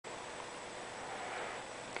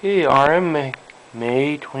Okay, RM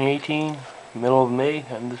May 2018, middle of May,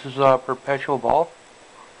 and this is a perpetual ball.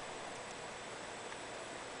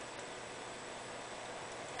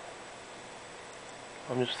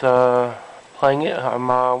 I'm just playing it. I'm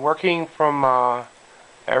working from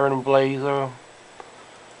Aron Blaise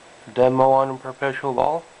demo on perpetual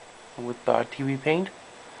ball with TV paint.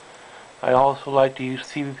 I also like to use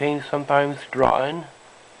TV paint sometimes to draw in.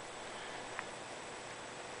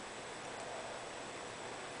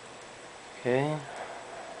 Okay,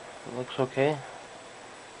 it looks okay.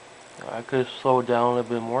 I could slow it down a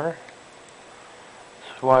little bit more.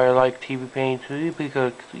 That's why I like TV paint too,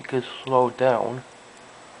 because you could slow it down.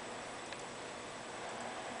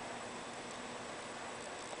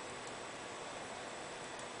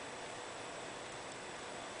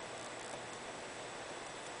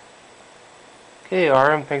 Okay,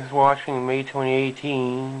 RM, thanks for watching May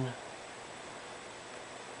 2018.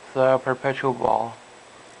 The perpetual ball.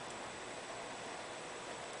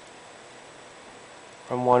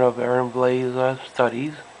 From one of Aron Blaise's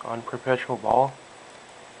studies on perpetual ball.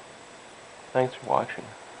 Thanks for watching.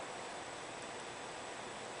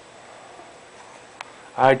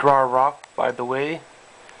 I draw rough, by the way.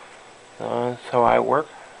 That's how I work.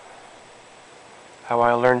 How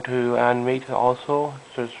I learn to animate also,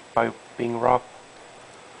 just by being rough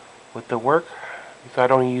with the work. Because I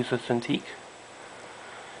don't use a Cintiq.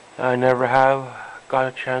 I never have got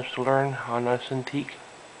a chance to learn on a Cintiq.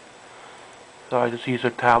 So I just use a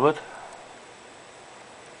tablet.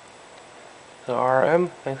 So RM,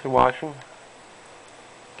 thanks for watching.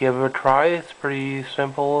 Give it a try. It's pretty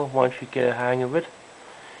simple once you get a hang of it.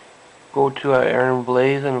 Go to Aron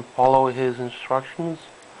Blaise and follow his instructions.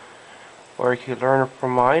 Or you can learn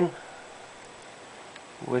from mine,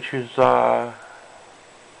 which is about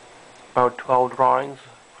 12 drawings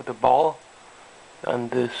for the ball.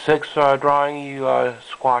 And the 6th drawing, you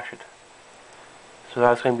squash it. So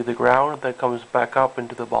that's going to be the ground that comes back up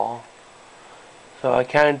into the ball. So I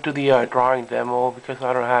can't do the drawing demo because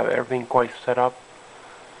I don't have everything quite set up.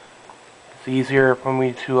 It's easier for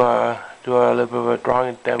me to do a little bit of a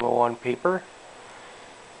drawing demo on paper.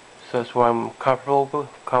 So that's what I'm comfortable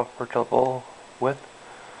with.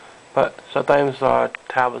 But sometimes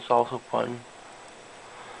tablet's also fun.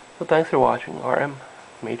 So thanks for watching, RM.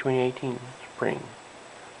 May 2018,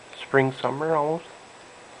 spring, summer almost.